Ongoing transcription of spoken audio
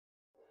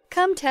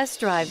Come test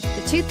drive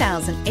the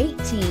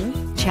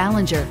 2018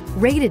 Challenger.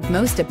 Rated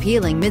most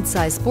appealing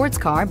midsize sports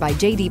car by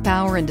J.D.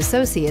 Power and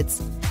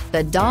Associates,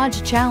 the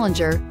Dodge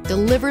Challenger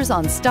delivers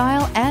on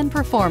style and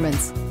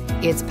performance.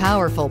 It's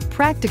powerful,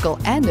 practical,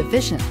 and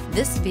efficient.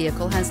 This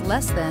vehicle has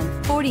less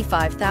than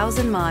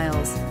 45,000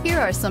 miles. Here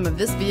are some of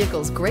this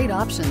vehicle's great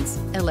options: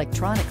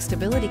 electronic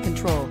stability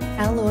control,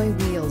 alloy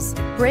wheels,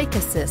 brake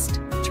assist,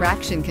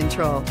 traction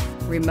control,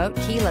 remote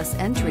keyless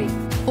entry,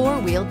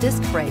 four-wheel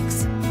disc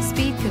brakes,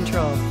 speed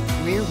control,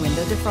 rear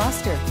window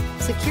defroster,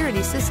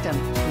 security system,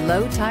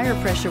 low tire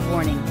pressure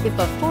warning. If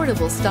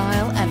affordable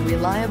style and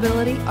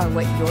reliability are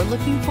what you're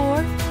looking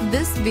for,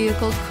 this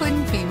vehicle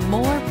couldn't be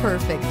more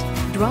perfect.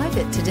 Drive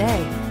it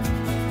today.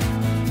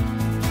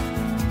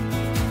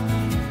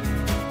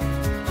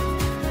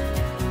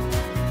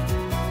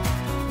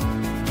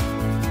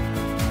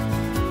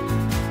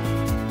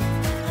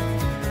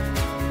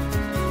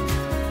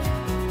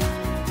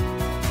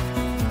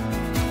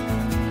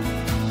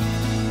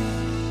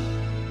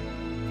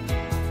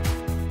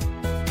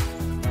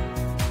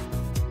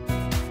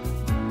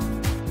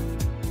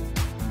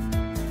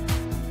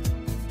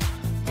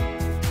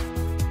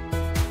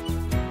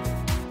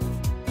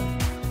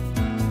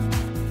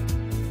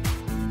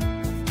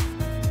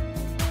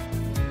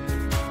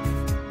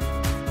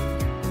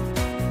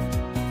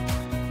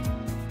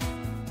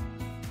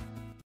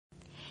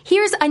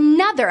 Here's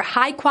another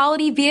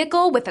high-quality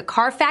vehicle with a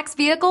CARFAX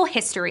Vehicle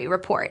History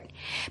Report.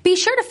 Be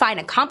sure to find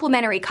a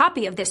complimentary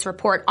copy of this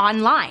report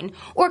online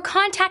or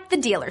contact the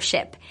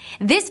dealership.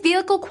 This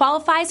vehicle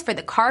qualifies for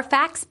the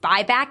CARFAX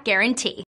Buyback Guarantee.